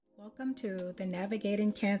Welcome to the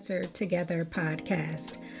Navigating Cancer Together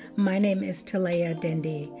podcast. My name is Talea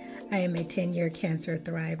Dindy. I am a 10-year cancer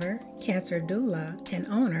thriver, cancer doula, and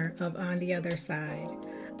owner of On the Other Side.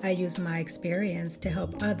 I use my experience to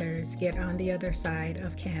help others get on the other side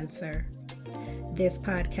of cancer. This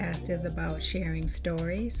podcast is about sharing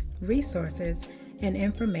stories, resources, and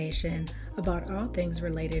information about all things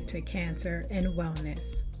related to cancer and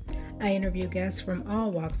wellness. I interview guests from all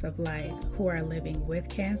walks of life who are living with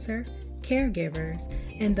cancer, caregivers,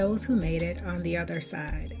 and those who made it on the other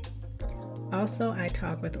side. Also, I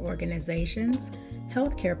talk with organizations,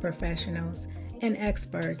 healthcare professionals, and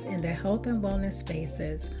experts in the health and wellness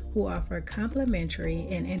spaces who offer complementary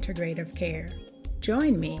and integrative care.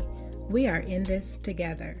 Join me. We are in this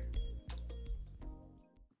together.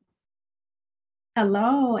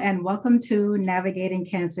 Hello, and welcome to Navigating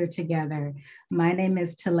Cancer Together. My name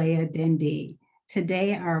is Talea Dindy.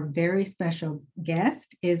 Today, our very special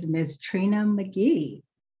guest is Ms. Trina McGee.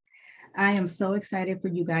 I am so excited for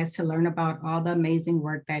you guys to learn about all the amazing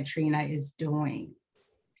work that Trina is doing.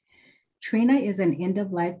 Trina is an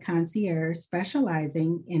end-of-life concierge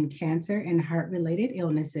specializing in cancer and heart-related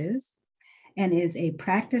illnesses and is a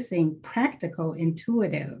practicing practical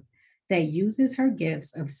intuitive that uses her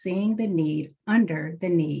gifts of seeing the need under the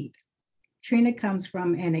need. Trina comes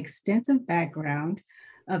from an extensive background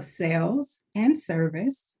of sales and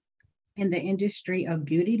service in the industry of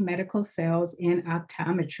beauty, medical sales, and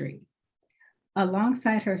optometry.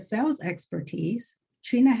 Alongside her sales expertise,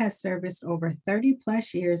 Trina has serviced over 30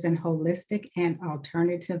 plus years in holistic and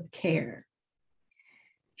alternative care.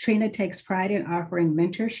 Trina takes pride in offering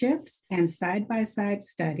mentorships and side-by-side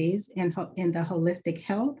studies in the holistic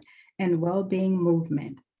health and well-being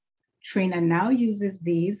movement. Trina now uses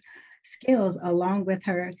these skills along with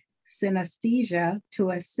her synesthesia to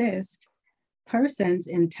assist persons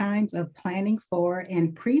in times of planning for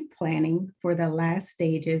and pre-planning for the last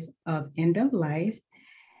stages of end of life,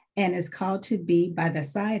 and is called to be by the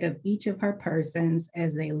side of each of her persons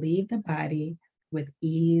as they leave the body with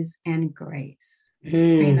ease and grace.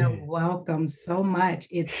 Trina, welcome so much.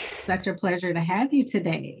 It's such a pleasure to have you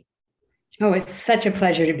today. Oh, it's such a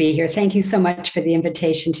pleasure to be here. Thank you so much for the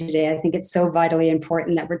invitation today. I think it's so vitally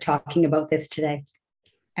important that we're talking about this today.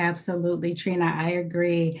 Absolutely, Trina, I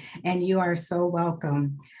agree. And you are so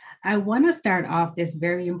welcome. I want to start off this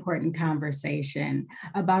very important conversation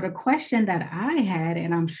about a question that I had,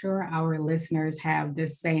 and I'm sure our listeners have the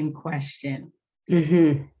same question.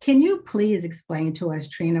 Mm-hmm. Can you please explain to us,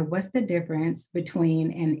 Trina, what's the difference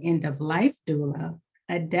between an end-of-life doula,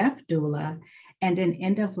 a death doula, and an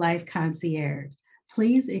end-of-life concierge?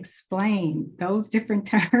 Please explain those different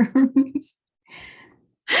terms.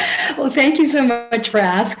 Well, thank you so much for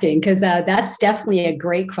asking, because that's definitely a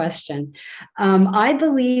great question. I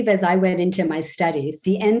believe as I went into my studies,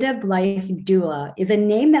 the end-of-life doula is a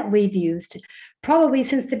name that we've used probably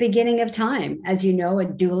since the beginning of time. As you know, a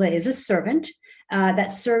doula is a servant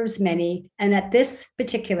that serves many, and at this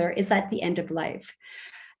particular is at the end of life.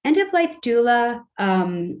 End-of-life doula,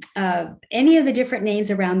 any of the different names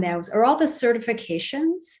around those, are all the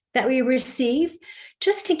certifications that we receive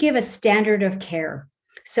just to give a standard of care.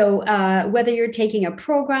 So whether you're taking a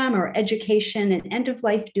program or education, an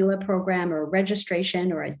end-of-life doula program or a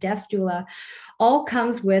registration or a death doula, all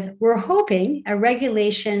comes with, we're hoping, a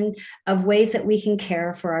regulation of ways that we can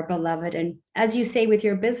care for our beloved. And as you say with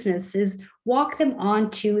your business, is walk them on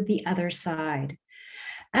to the other side.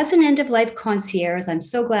 As an end-of-life concierge, I'm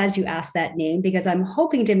so glad you asked that name, because I'm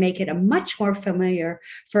hoping to make it a much more familiar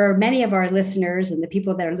for many of our listeners and the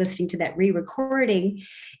people that are listening to that re-recording,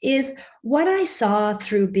 is what I saw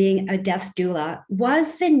through being a death doula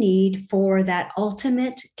was the need for that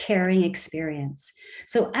ultimate caring experience.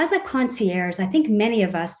 So as a concierge, I think many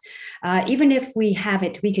of us, even if we have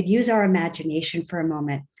it, we could use our imagination for a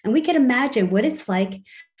moment, and we could imagine what it's like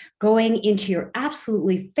going into your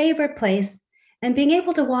absolutely favorite place and being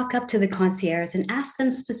able to walk up to the concierge and ask them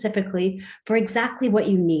specifically for exactly what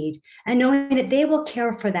you need, and knowing that they will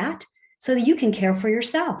care for that so that you can care for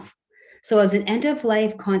yourself. So as an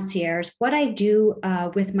end-of-life concierge, what I do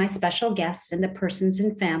with my special guests and the persons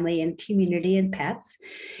and family and community and pets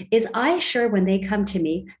is I assure when they come to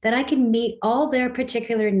me that I can meet all their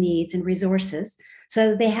particular needs and resources so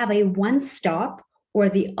that they have a one-stop or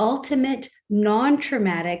the ultimate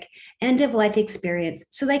non-traumatic end-of-life experience,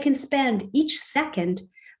 so they can spend each second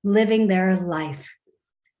living their life,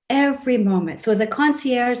 every moment. So as a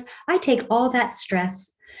concierge, I take all that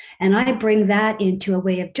stress and I bring that into a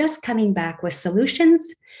way of just coming back with solutions,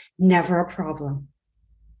 never a problem.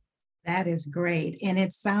 That is great. And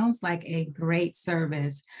it sounds like a great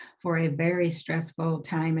service for a very stressful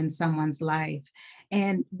time in someone's life.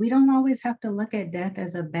 And we don't always have to look at death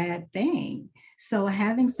as a bad thing. So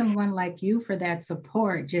having someone like you for that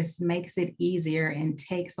support just makes it easier and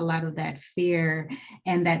takes a lot of that fear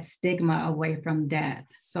and that stigma away from death.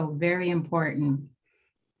 So very important.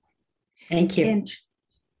 Thank you. And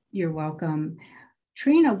you're welcome.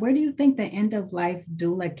 Trina, where do you think the end of life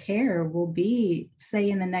doula care will be, say,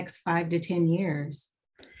 in the next 5 to 10 years?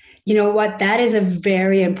 You know what? That is a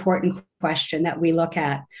very important question that we look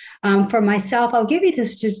at. For myself, I'll give you the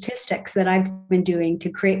statistics that I've been doing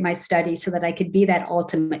to create my study so that I could be that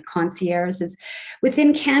ultimate concierge. Is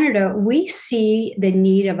within Canada, we see the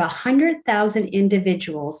need of 100,000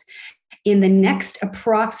 individuals in the next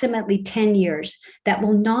approximately 10 years that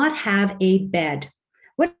will not have a bed.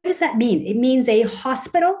 What does that mean? It means a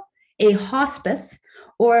hospital, a hospice,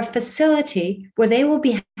 or a facility where they will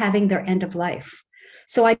be having their end of life.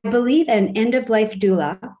 So I believe an end of life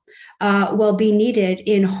doula will be needed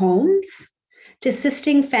in homes, to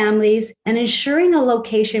assisting families and ensuring a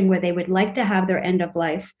location where they would like to have their end of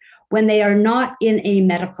life when they are not in a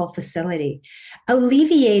medical facility,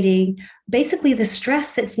 alleviating basically the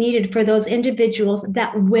stress that's needed for those individuals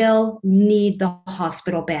that will need the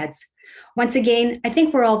hospital beds. Once again, I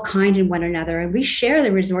think we're all kind in one another and we share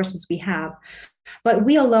the resources we have. But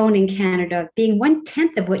we alone in Canada, being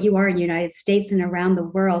 1/10 of what you are in the United States and around the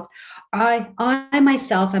world, I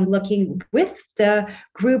myself am looking with the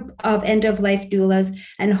group of end of life doulas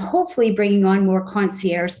and hopefully bringing on more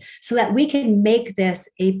concierge so that we can make this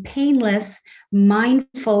a painless,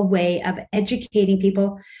 mindful way of educating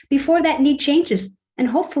people before that need changes. And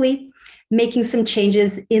hopefully making some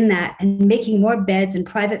changes in that and making more beds in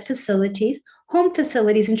private facilities, home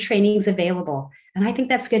facilities, and trainings available. And I think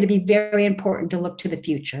that's going to be very important to look to the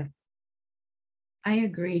future. I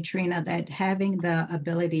agree, Trina, that having the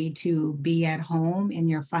ability to be at home in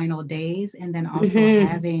your final days and then also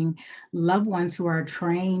having loved ones who are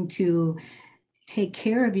trained to take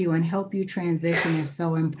care of you and help you transition is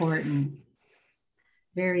so important.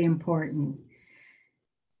 Very important.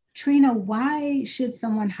 Trina, why should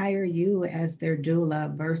someone hire you as their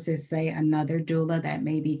doula versus, say, another doula that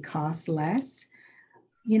maybe costs less?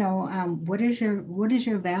 What is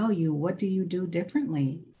your value? What do you do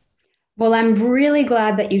differently? Well, I'm really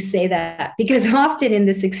glad that you say that because often in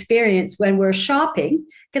this experience, when we're shopping,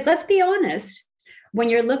 because let's be honest, when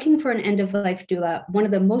you're looking for an end of life doula, one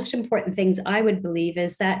of the most important things I would believe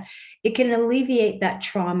is that it can alleviate that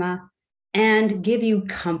trauma and give you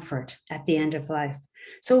comfort at the end of life.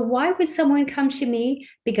 So, why would someone come to me?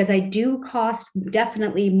 Because I do cost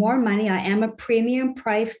definitely more money. I am a premium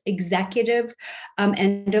price executive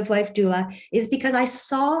end of life doula, is because I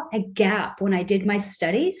saw a gap when I did my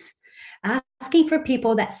studies asking for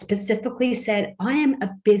people that specifically said, I am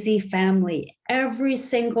a busy family. Every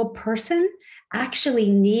single person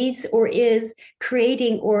actually needs or is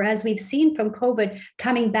creating, or as we've seen from COVID,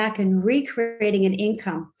 coming back and recreating an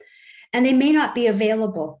income. And they may not be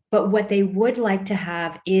available, but what they would like to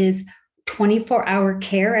have is 24-hour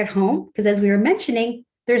care at home. Because as we were mentioning,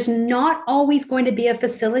 there's not always going to be a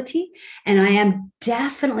facility. And I am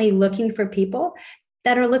definitely looking for people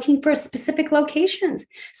that are looking for specific locations.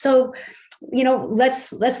 So,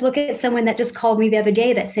 let's look at someone that just called me the other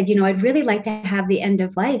day that said, I'd really like to have the end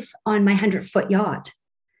of life on my 100-foot yacht.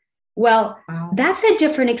 Well, wow. That's a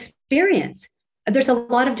different experience. There's a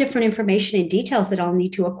lot of different information and details that I'll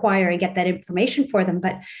need to acquire and get that information for them.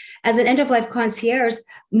 But as an end of life concierge,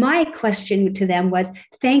 my question to them was,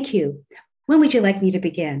 thank you. When would you like me to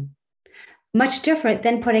begin? Much different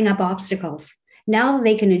than putting up obstacles. Now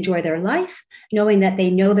they can enjoy their life, knowing that they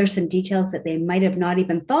know there's some details that they might have not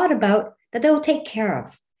even thought about that they'll take care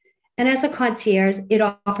of. And as a concierge, it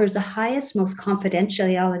offers the highest, most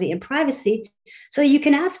confidentiality and privacy so you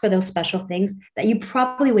can ask for those special things that you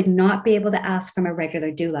probably would not be able to ask from a regular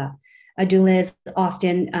doula. A doula is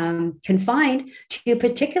often confined to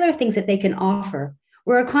particular things that they can offer,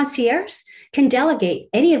 where a concierge can delegate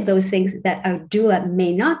any of those things that a doula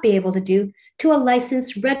may not be able to do to a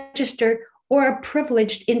licensed, registered, or a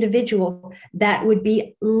privileged individual that would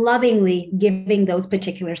be lovingly giving those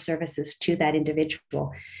particular services to that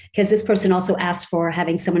individual. Because this person also asked for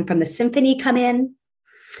having someone from the symphony come in,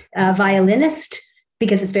 a violinist,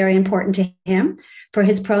 because it's very important to him for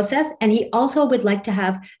his process. And he also would like to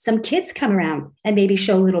have some kids come around and maybe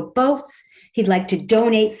show little boats. He'd like to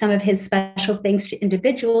donate some of his special things to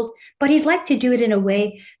individuals, but he'd like to do it in a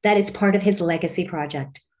way that it's part of his legacy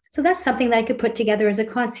project. So that's something that I could put together as a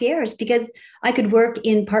concierge, because I could work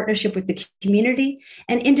in partnership with the community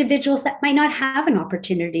and individuals that might not have an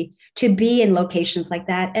opportunity to be in locations like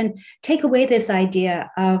that, and take away this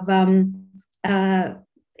idea of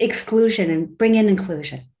exclusion and bring in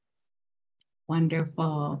inclusion.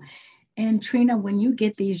 Wonderful. And Trina, when you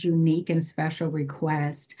get these unique and special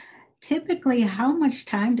requests, typically how much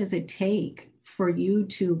time does it take for you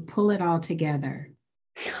to pull it all together?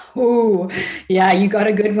 Oh, yeah, you got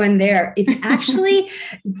a good one there. It's actually,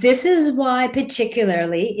 this is why,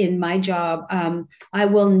 particularly in my job, I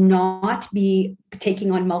will not be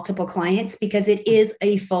taking on multiple clients because it is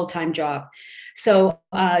a full-time job. So,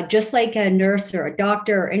 just like a nurse or a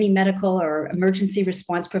doctor or any medical or emergency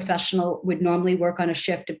response professional would normally work on a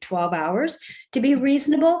shift of 12 hours, to be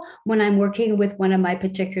reasonable, when I'm working with one of my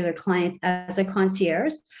particular clients as a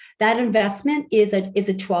concierge, that investment is a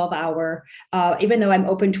 12-hour, even though I'm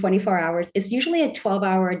open 24 hours, it's usually a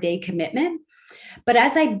 12-hour a day commitment. But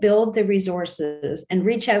as I build the resources and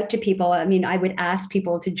reach out to people, I mean, I would ask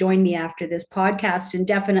people to join me after this podcast and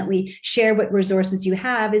definitely share what resources you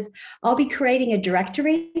have, is I'll be creating a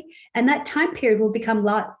directory, and that time period will become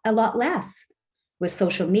a lot less with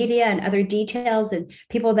social media and other details and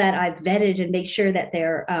people that I've vetted and make sure that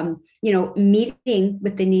they're, meeting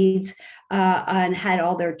with the needs and had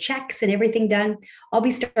all their checks and everything done. I'll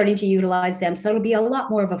be starting to utilize them. So it'll be a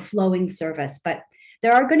lot more of a flowing service, but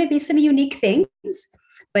there are going to be some unique things,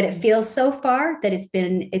 but it feels so far that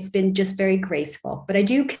it's been just very graceful. But I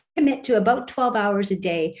do commit to about 12 hours a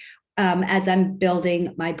day as I'm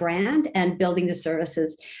building my brand and building the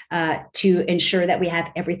services to ensure that we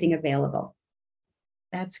have everything available.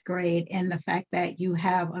 That's great. And the fact that you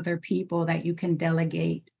have other people that you can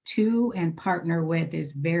delegate to and partner with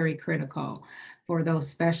is very critical for those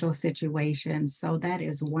special situations. So that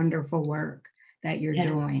is wonderful work that you're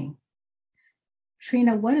doing.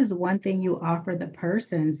 Trina, what is one thing you offer the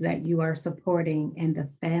persons that you are supporting and the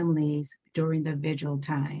families during the vigil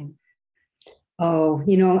time? Oh,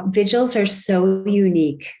 vigils are so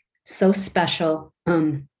unique, so special.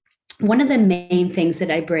 One of the main things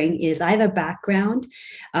that I bring is I have a background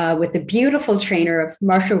with the beautiful trainer of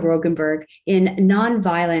Marshall Rogenberg in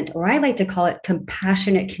nonviolent, or I like to call it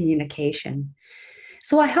compassionate communication.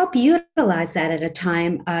 So I help utilize that at a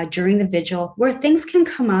time during the vigil where things can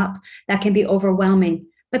come up that can be overwhelming,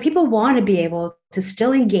 but people want to be able to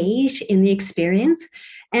still engage in the experience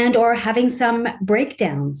and or having some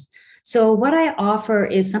breakdowns. So what I offer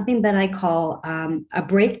is something that I call a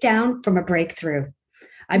breakdown from a breakthrough.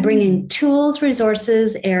 I bring in tools,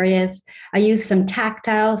 resources, areas. I use some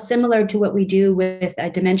tactile, similar to what we do with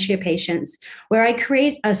dementia patients, where I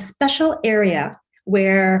create a special area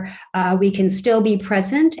where we can still be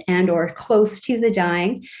present and or close to the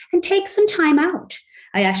dying and take some time out.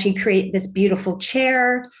 I actually create this beautiful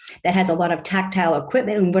chair that has a lot of tactile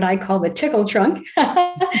equipment and what I call the tickle trunk.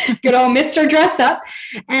 Good old Mr. Dress Up.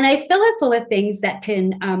 And I fill it full of things that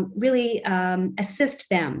can really assist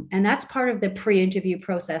them. And that's part of the pre-interview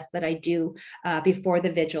process that I do before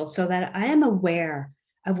the vigil, so that I am aware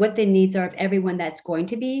of what the needs are of everyone that's going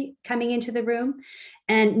to be coming into the room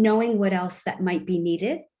and knowing what else that might be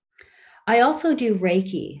needed. I also do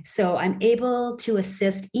Reiki, so I'm able to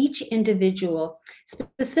assist each individual.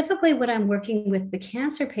 Specifically, when I'm working with the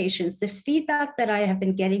cancer patients, the feedback that I have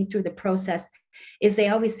been getting through the process is they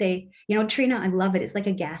always say, Trina, I love it. It's like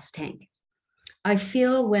a gas tank. I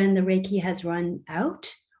feel when the Reiki has run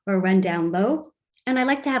out or run down low, and I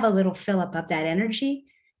like to have a little fill up of that energy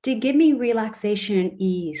to give me relaxation and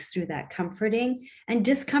ease through that comforting and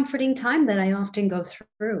discomforting time that I often go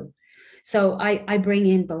through. So I bring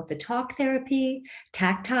in both the talk therapy,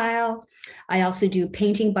 tactile. I also do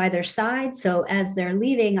painting by their side. So as they're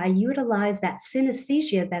leaving, I utilize that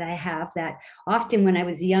synesthesia that I have, that often when I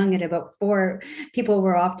was young at about 4, people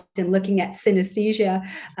were often looking at synesthesia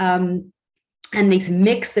and this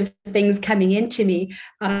mix of things coming into me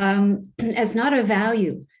as not a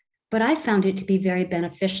value. But I found it to be very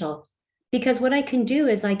beneficial, because what I can do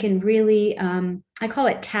is I can really, I call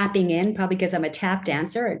it tapping in, probably because I'm a tap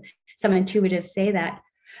dancer and some intuitives say that,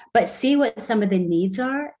 but see what some of the needs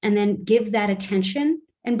are and then give that attention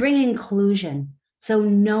and bring inclusion so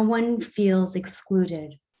no one feels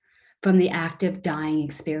excluded from the active dying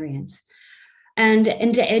experience. And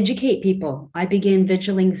to educate people, I begin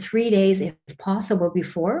vigiling 3 days, if possible,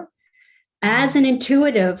 before. As an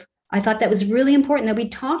intuitive, I thought that was really important that we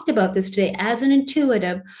talked about this today. As an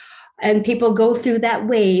intuitive, and people go through that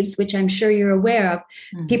waves, which I'm sure you're aware of.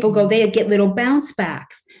 Mm-hmm. People they get little bounce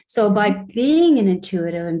backs. So by being an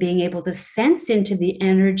intuitive and being able to sense into the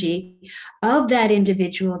energy of that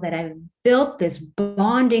individual, that I've built this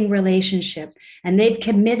bonding relationship and they've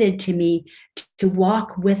committed to me to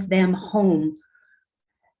walk with them home,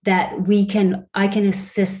 that I can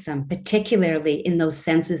assist them, particularly in those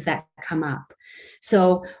senses that come up.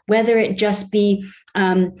 So whether it just be,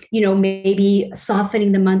 maybe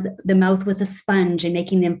softening the mouth with a sponge and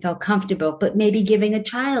making them feel comfortable, but maybe giving a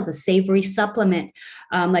child a savory supplement,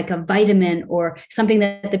 like a vitamin or something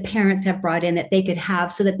that the parents have brought in that they could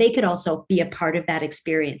have so that they could also be a part of that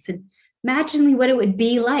experience. And imagine what it would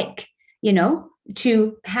be like,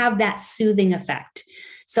 to have that soothing effect.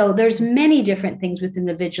 So there's many different things within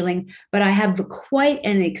the Vigiling, but I have quite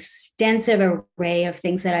an extensive array of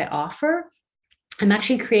things that I offer. I'm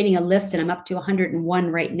actually creating a list, and I'm up to 101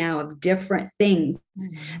 right now of different things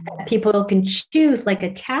that people can choose, like a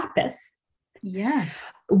tapas. Yes.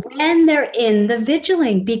 When they're in the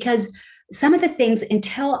Vigiling, because some of the things,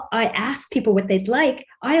 until I ask people what they'd like,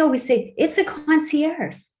 I always say, it's a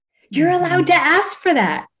concierge. You're allowed to ask for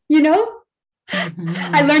that,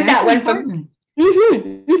 I learned that one from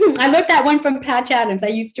I learned that one from Patch Adams. I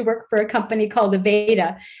used to work for a company called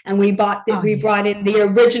Aveda, and we brought in the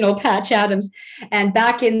original Patch Adams. And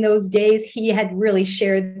back in those days, he had really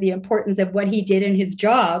shared the importance of what he did in his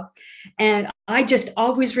job. And I just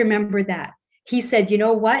always remember that. He said, you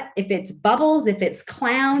know what? If it's bubbles, if it's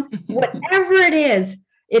clowns, whatever it is,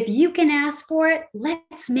 if you can ask for it,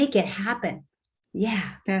 let's make it happen. Yeah.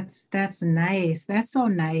 That's nice. That's so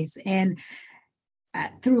nice. And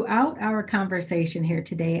throughout our conversation here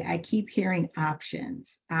today, I keep hearing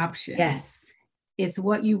options. Yes. It's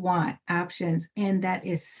what you want, options. And that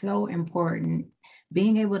is so important.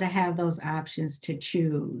 Being able to have those options to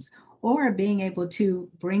choose, or being able to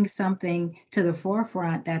bring something to the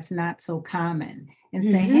forefront that's not so common and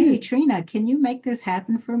say, hey, Trina, can you make this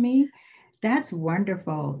happen for me? That's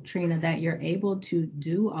wonderful, Trina, that you're able to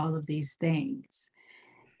do all of these things.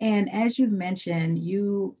 And as you mentioned,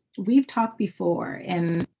 we've talked before,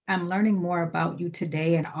 and I'm learning more about you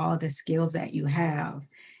today and all the skills that you have.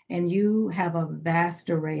 And you have a vast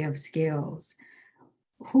array of skills.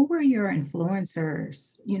 Who were your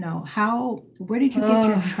influencers? Where did you get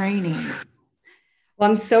your training? Well,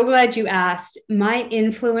 I'm so glad you asked. My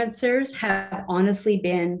influencers have honestly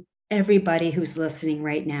been everybody who's listening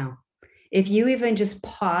right now. If you even just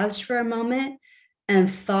paused for a moment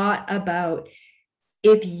and thought about,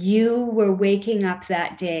 if you were waking up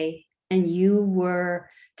that day and you were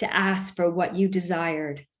to ask for what you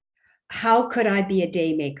desired, how could I be a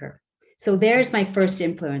day maker? So there's my first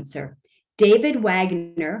influencer. David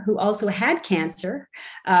Wagner, who also had cancer,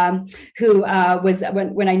 who was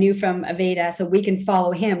when I knew from Aveda, so we can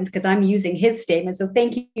follow him because I'm using his statement. So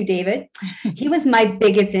thank you, David. He was my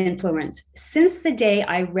biggest influence since the day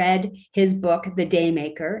I read his book, The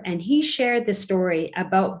Daymaker, and he shared the story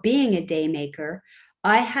about being a day maker.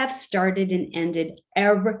 I have started and ended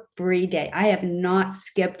every day. I have not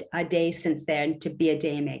skipped a day since then to be a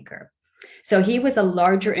day maker. So he was a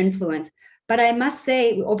larger influence. But I must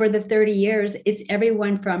say, over the 30 years, it's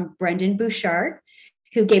everyone from Brendan Bouchard,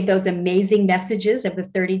 who gave those amazing messages of the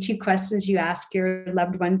 32 questions you ask your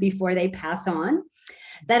loved one before they pass on,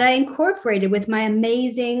 that I incorporated with my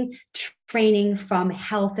amazing training from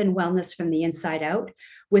Health and Wellness from the Inside Out,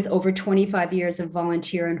 with over 25 years of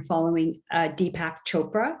volunteer and following Deepak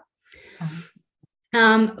Chopra.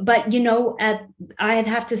 But, I'd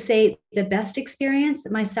have to say the best experience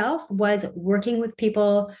myself was working with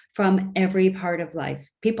people from every part of life.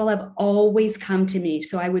 People have always come to me.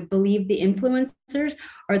 So I would believe the influencers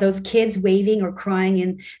are those kids waving or crying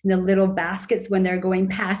in the little baskets when they're going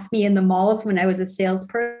past me in the malls when I was a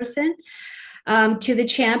salesperson. To the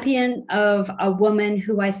champion of a woman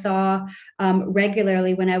who I saw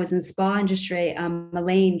regularly when I was in spa industry,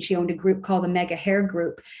 Elaine. She owned a group called the Mega Hair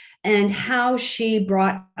Group, and how she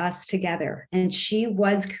brought us together. And she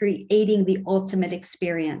was creating the ultimate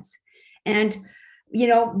experience. And,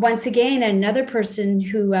 once again, another person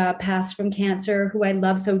who passed from cancer, who I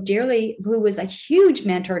love so dearly, who was a huge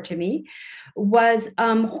mentor to me, was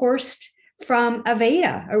Horst from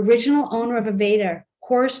Aveda, original owner of Aveda.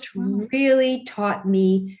 Horst really taught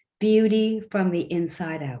me beauty from the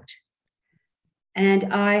inside out. And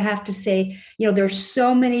I have to say, there's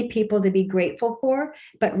so many people to be grateful for,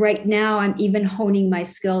 but right now I'm even honing my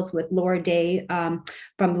skills with Laura Day,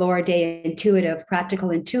 from Laura Day Intuitive,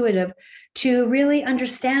 Practical Intuitive, to really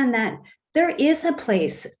understand that there is a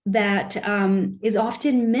place that is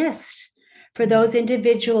often missed for those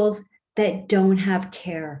individuals that don't have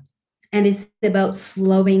care. And it's about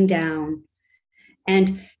slowing down.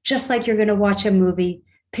 And just like you're going to watch a movie,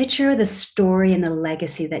 picture the story and the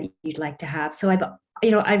legacy that you'd like to have. So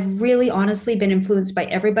I've really honestly been influenced by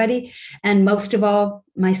everybody. And most of all,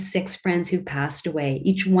 my 6 friends who passed away,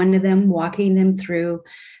 each one of them walking them through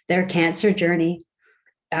their cancer journey.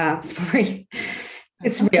 Sorry.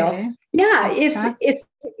 It's real. Okay. Yeah, That's tough.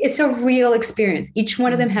 it's a real experience. Each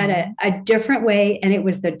one of them had Mhm. a different way, and it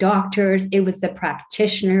was the doctors, it was the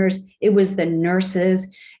practitioners, it was the nurses,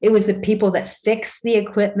 it was the people that fixed the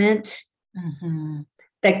equipment, Mhm.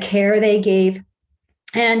 the care they gave.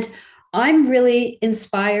 And I'm really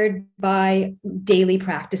inspired by daily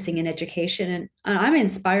practicing in education, and I'm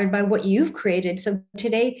inspired by what you've created. So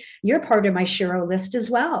today, you're part of my Shiro list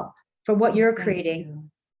as well for what Oh, you're thank creating. you.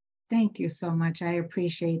 Thank you so much. I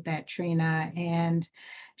appreciate that, Trina, and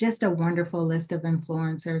just a wonderful list of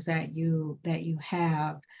influencers that you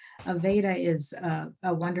have. Aveda is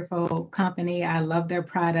a wonderful company. I love their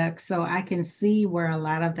products, so I can see where a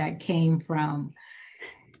lot of that came from.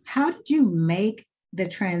 How did you make the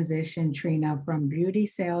transition, Trina, from beauty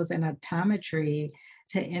sales and optometry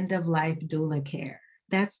to end of life doula care?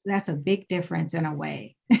 That's a big difference in a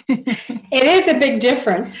way. It is a big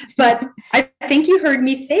difference, but I think you heard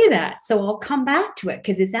me say that. So I'll come back to it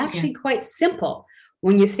because it's Yeah. actually quite simple.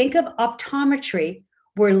 When you think of optometry,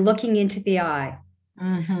 we're looking into the eye.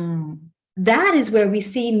 Hmm. That is where we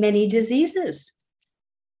see many diseases.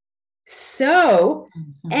 So,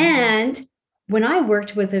 Hmm. and when I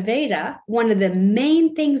worked with Aveda, one of the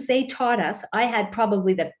main things they taught us, I had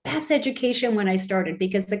probably the best education when I started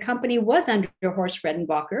because the company was under Horst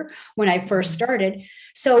Redenbacher when I first started.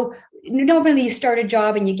 So normally you start a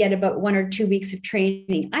job and you get about 1 or 2 weeks of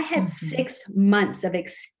training. I had Hmm. 6 months of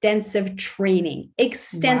extensive Wow. training,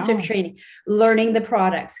 learning the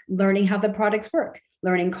products, learning how the products work,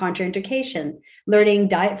 learning contraindication, learning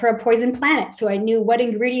diet for a poison planet. So I knew what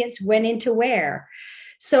ingredients went into where.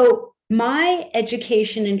 So my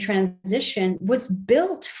education and transition was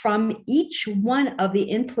built from each one of the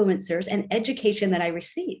influencers and education that I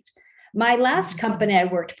received. My last company I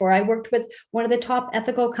worked with one of the top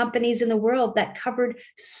ethical companies in the world that covered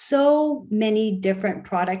so many different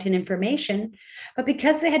product and information. But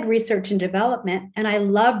because they had research and development, and I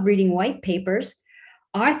love reading white papers,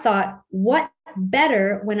 I thought, what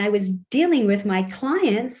better when I was dealing with my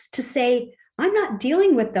clients to say, I'm not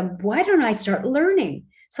dealing with them. Why don't I start learning?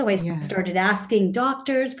 So I Yeah. started asking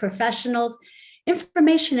doctors, professionals,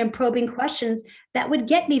 information and probing questions that would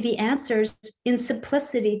get me the answers in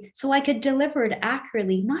simplicity so I could deliver it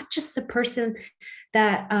accurately, not just the person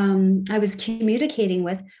that I was communicating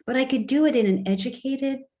with, but I could do it in an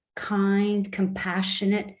educated, kind,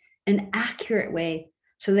 compassionate, and accurate way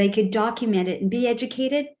so they could document it and be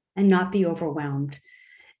educated and not be overwhelmed.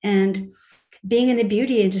 And being in the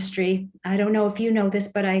beauty industry, I don't know if you know this,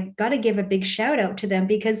 but I got to give a big shout out to them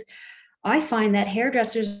because I find that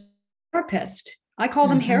hairdressers are therapist. I call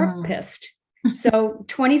them Hmm. therapist. So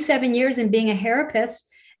 27 years in being a therapist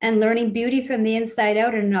and learning beauty from the inside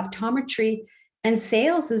out in optometry and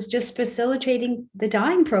sales is just facilitating the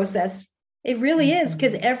dying process. It really is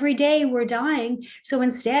because Hmm. every day we're dying. So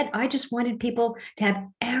instead, I just wanted people to have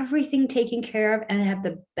everything taken care of and have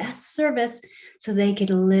the best service so they could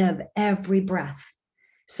live every breath.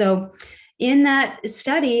 So, in that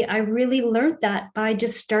study, I really learned that by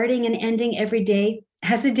just starting and ending every day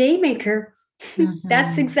as a day maker.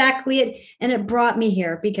 That's Hmm. exactly it. And it brought me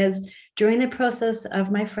here because during the process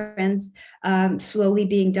of my friends slowly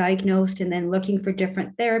being diagnosed and then looking for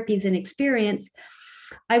different therapies and experience,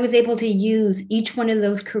 I was able to use each one of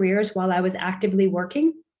those careers while I was actively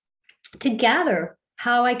working to gather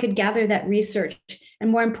how I could gather that research and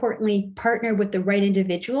more importantly, partner with the right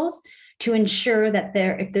individuals to ensure that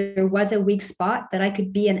if there was a weak spot, that I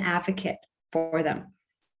could be an advocate for them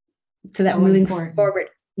so that So moving important. forward,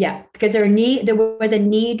 yeah, because there was a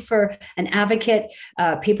need for an advocate,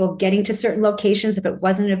 people getting to certain locations if it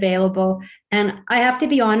wasn't available. And I have to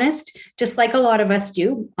be honest, just like a lot of us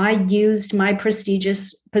do, I used my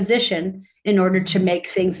prestigious position in order to Mhm. make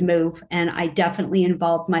things move. And I definitely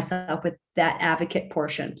involved myself with that advocate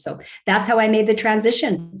portion. So that's how I made the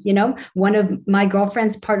transition. You know, one of my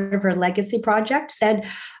girlfriends, part of her legacy project, said,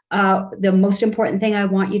 the most important thing I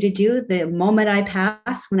want you to do the moment I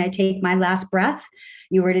pass, when I take my last breath,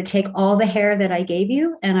 you were to take all the hair that I gave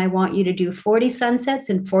you, and I want you to do 40 sunsets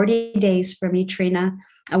in 40 days for me, Trina.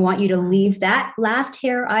 I want you to leave that last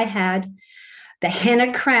hair I had, the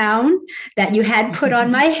henna crown that you had put on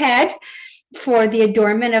my head for the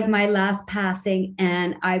adornment of my last passing.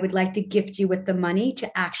 And I would like to gift you with the money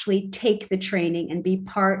to actually take the training and be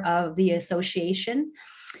part of the association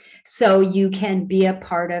so you can be a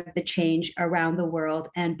part of the change around the world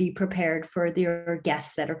and be prepared for your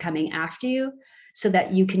guests that are coming after you so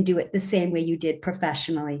that you can do it the same way you did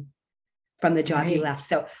professionally from the job you Right. left.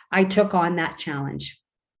 So I took on that challenge.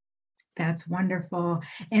 That's wonderful.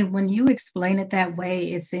 And when you explain it that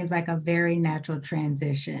way, it seems like a very natural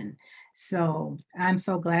transition. So I'm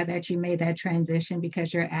so glad that you made that transition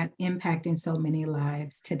because you're impacting so many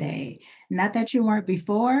lives today. Not that you weren't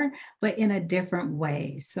before, but in a different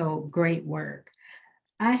way. So great work.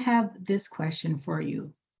 I have this question for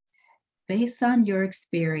you. Based on your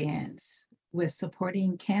experience with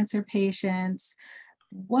supporting cancer patients,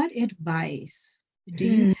 what advice do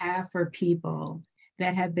you Hmm. have for people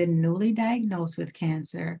that have been newly diagnosed with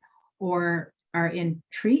cancer or are in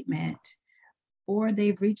treatment or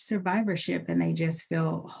they've reached survivorship and they just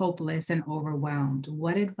feel hopeless and overwhelmed?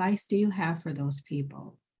 What advice do you have for those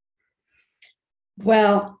people?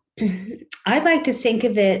 Well, I like to think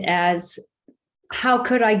of it as how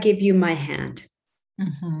could I give you my hand?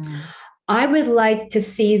 Mhm. I would like to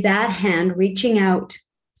see that hand reaching out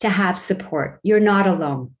to have support. You're not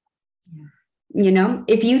alone. Yeah.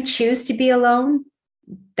 If you choose to be alone,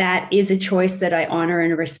 that is a choice that I honor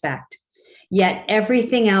and respect. Yet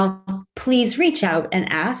everything else, please reach out and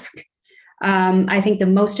ask. I think the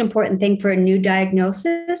most important thing for a new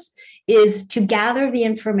diagnosis is to gather the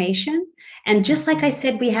information. And just like I Mhm.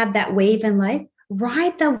 said, we have that wave in life,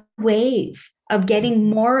 ride the wave of getting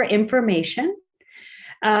Mhm. more information.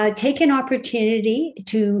 Take an opportunity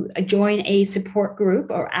to join a support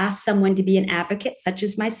group or ask someone to be an advocate, such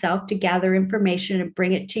as myself, to gather information and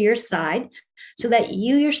bring it to your side so that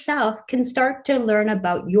you yourself can start to learn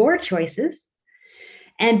about your choices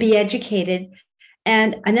and be educated.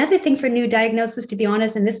 And another thing for new diagnosis, to be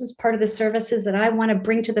honest, and this is part of the services that I want to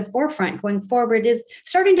bring to the forefront going forward, is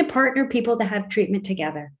starting to partner people to have treatment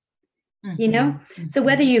together. you know Mhm. so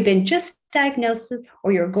whether Mhm. you've been just diagnosed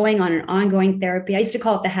or you're going on an ongoing therapy, I used to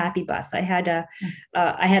call it the happy bus. I had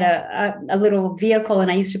a little vehicle,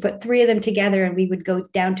 and I used to put three of them together, and we would go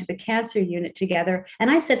down to the cancer unit together,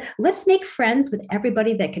 and I said, let's make friends with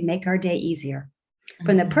everybody that can make our day easier,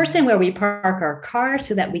 from the person Mhm. where we park our car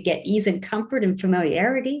so that we get ease and comfort and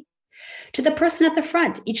familiarity, to the person at the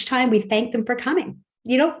front. Each time we thank them for coming,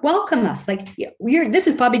 welcome us. Like, this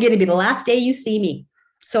is probably going to be the last day you see me.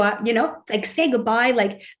 So, like, say goodbye,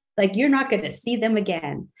 like you're not going to see them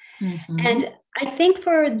again. Mhm. And I think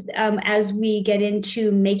for as we get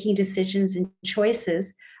into making decisions and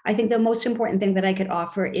choices, I think the most important thing that I could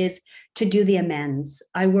offer is to do the amends.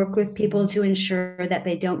 I work with people Mhm. to ensure that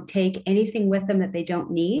they don't take anything with them that they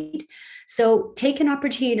don't need. So take an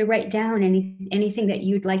opportunity to write down anything that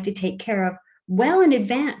you'd like to take care of well in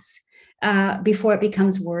advance, before it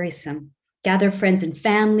becomes worrisome. Gather friends and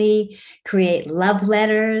family, create love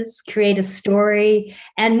letters, create a story,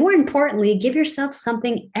 and more importantly, give yourself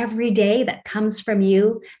something every day that comes from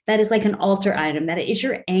you that is like an altar item, that is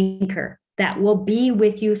your anchor, that will be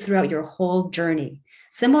with you throughout your whole journey.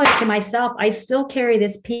 Similar to myself, I still carry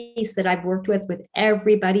this piece that I've worked with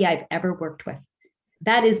everybody I've ever worked with.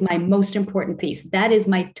 That is my most important piece. That is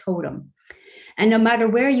my totem. And no matter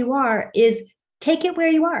where you are, is take it where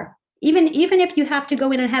you are. Even if you have to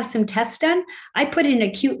go in and have some tests done, I put it in a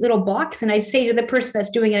cute little box, and I say to the person that's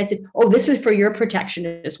doing it, I said, oh, this is for your protection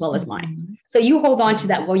as well as mine. Mhm. So you hold on to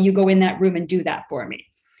Yeah. that while you go in that room and do that for me.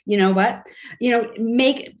 You know what?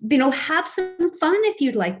 Have some fun if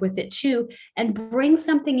you'd like with it too, and bring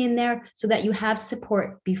something in there so that you have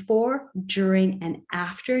support before, during, and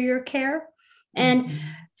after your care. And Mhm.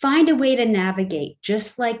 find a way to navigate,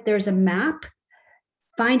 just like there's a map.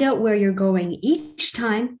 Find out where you're going each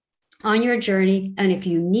time on your journey. And if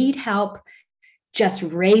you need help, just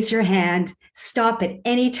raise your hand, stop at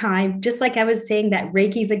any time. Just like I was saying, that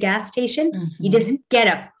Reiki's a gas station, you just Mhm. get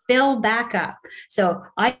a fill back up. So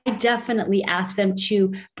I definitely ask them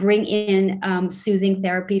to bring in soothing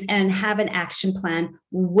therapies and have an action plan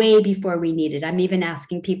way before we need it. I'm even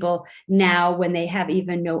asking people now, when they have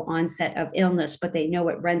even no onset of illness, but they know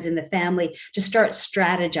it runs in the family, to start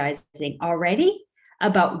strategizing already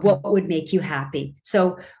about what would make you happy.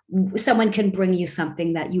 So someone can bring you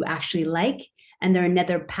something that you actually like, and they're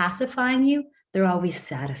neither pacifying you, they're always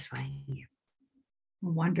satisfying you.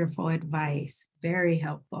 Wonderful advice. Very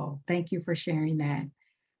helpful. Thank you for sharing that.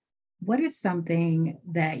 What is something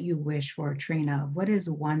that you wish for, Trina? What is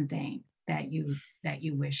one thing that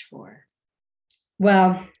you wish for?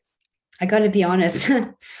 Well, I got to be honest.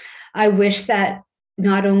 I wish that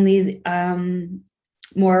not only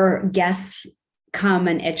more guests come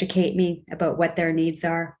and educate me about what their needs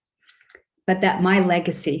are, but that my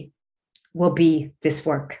legacy will be this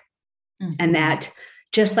work. And Mhm. that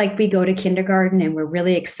just like we go to kindergarten and we're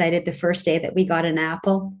really excited the first day that we got an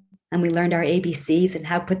apple and we learned our ABCs and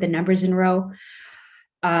how to put the numbers in row.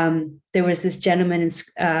 There was this gentleman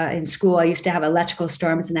in school. I used to have electrical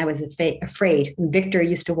storms and I was afraid. And Victor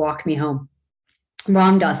used to walk me home.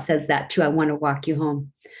 Ram Dass says that too. I want to walk you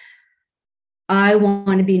home. I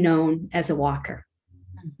want to be known as a walker.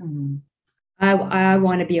 Mhm. I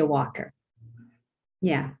want to be a walker.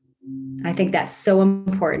 Yeah. I think that's so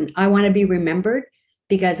important. I want to be remembered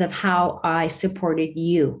because of how I supported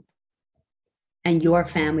you and your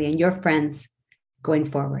family and your friends going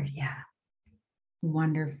forward. Yeah.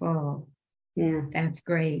 Wonderful. Yeah. That's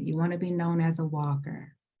great. You want to be known as a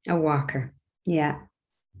walker. A walker. Yeah.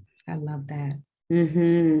 I love that.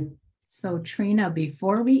 Mm-hmm. So, Trina,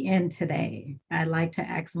 before we end today, I'd like to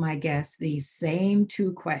ask my guests these same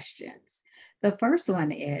two questions. The first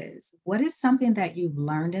one is, what is something that you've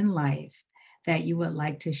learned in life that you would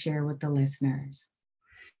like to share with the listeners?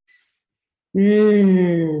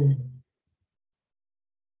 Mm.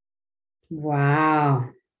 Wow.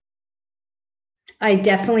 I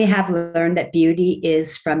definitely have learned that beauty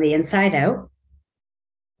is from the inside out.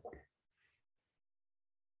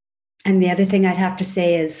 And the other thing I'd have to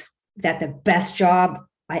say is that the best job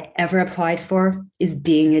I ever applied for is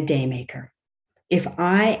being a daymaker. If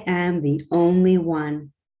I am the only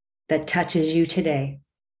one that touches you today,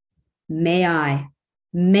 may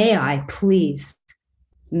I please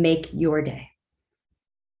make your day.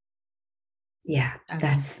 Yeah, I love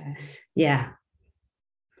that's, that. yeah,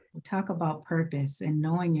 We talk about purpose and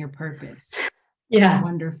knowing your purpose. yeah.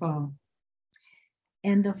 Wonderful.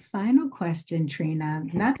 And the final question, Trina,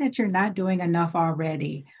 not that you're not doing enough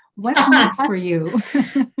already, what's next for you?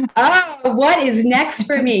 Oh, what is next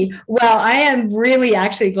for me? Well, I am really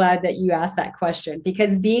actually glad that you asked that question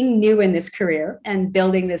because being new in this career and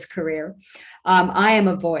building this career, I am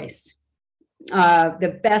a voice.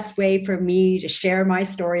 The best way for me to share my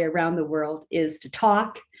story around the world is to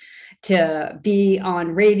talk, to be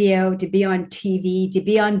on radio, to be on TV, to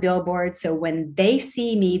be on billboards. So when they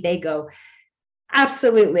see me, they go,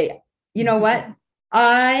 absolutely. You know what?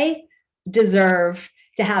 I deserve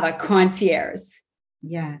to have a concierge.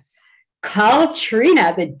 Yes. Call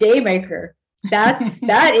Trina, the daymaker. That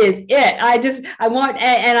is it. I want,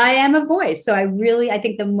 and I am a voice. So I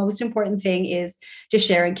think the most important thing is to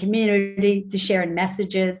share in community, to share in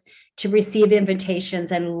messages, to receive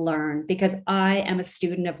invitations and learn because I am a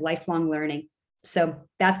student of lifelong learning. So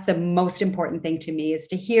that's the most important thing to me is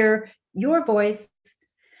to hear your voice,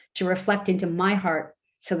 to reflect into my heart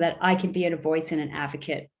so that I can be a voice and an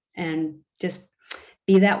advocate and just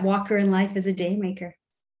be that walker in life as a daymaker.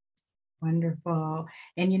 Wonderful.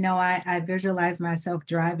 And I visualize myself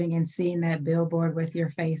driving and seeing that billboard with your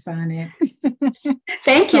face on it.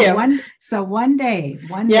 Thank so you. one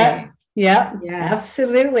Yeah. day. Yeah. Yes.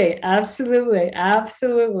 Absolutely. Absolutely.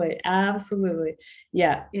 Absolutely. Absolutely.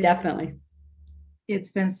 Yeah, It's definitely.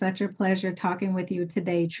 it's been such a pleasure talking with you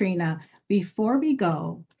today, Trina. Before we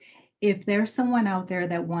go, if there's someone out there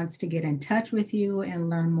that wants to get in touch with you and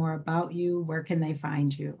learn more about you, where can they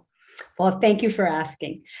find you? Well, thank you for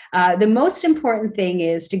asking. The most important thing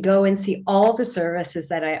is to go and see all the services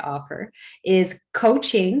that I offer is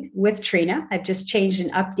coaching with Trina. I've just changed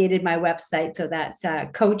and updated my website. So that's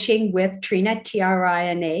coaching with Trina,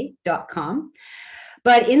 Trina.com.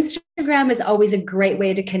 But Instagram is always a great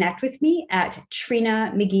way to connect with me at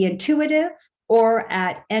Trina McGee Intuitive or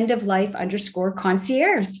at end of life _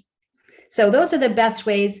 concierge. So those are the best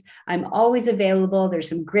ways. I'm always available. There's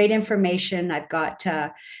some great information. I've got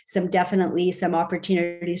some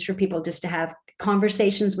opportunities for people just to have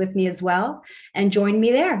conversations with me as well and join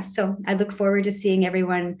me there. So I look forward to seeing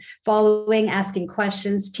everyone following, asking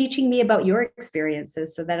questions, teaching me about your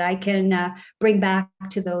experiences so that I can bring back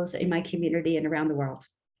to those in my community and around the world.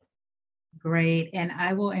 Great. And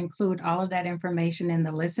I will include all of that information in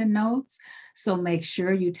the listen notes. So make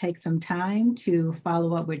sure you take some time to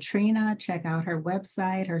follow up with Trina, check out her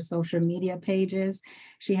website, her social media pages.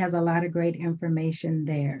 She has a lot of great information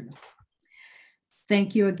there.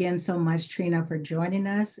 Thank you again so much, Trina, for joining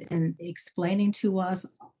us and explaining to us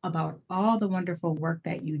about all the wonderful work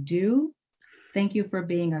that you do. Thank you for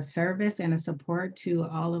being a service and a support to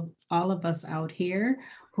all of us out here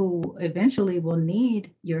who eventually will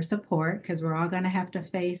need your support because we're all going to have to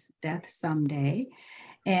face death someday.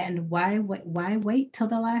 And why wait till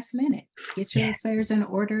the last minute? Get your Yes. affairs in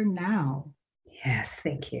order now. Yes.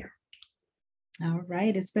 Thank you. All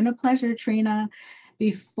right. It's been a pleasure, Trina.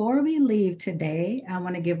 Before we leave today, I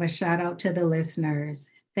want to give a shout out to the listeners.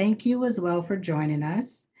 Thank you as well for joining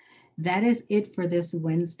us. That is it for this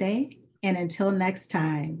Wednesday. And until next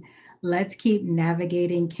time, let's keep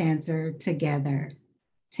navigating cancer together.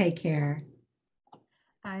 Take care.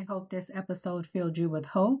 I hope this episode filled you with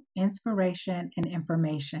hope, inspiration, and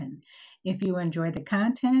information. If you enjoyed the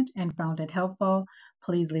content and found it helpful,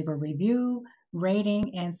 please leave a review,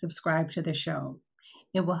 rating, and subscribe to the show.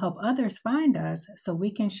 It will help others find us so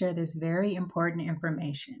we can share this very important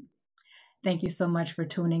information. Thank you so much for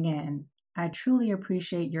tuning in. I truly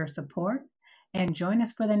appreciate your support and join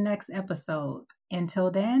us for the next episode.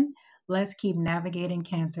 Until then, let's keep navigating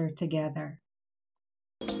cancer together.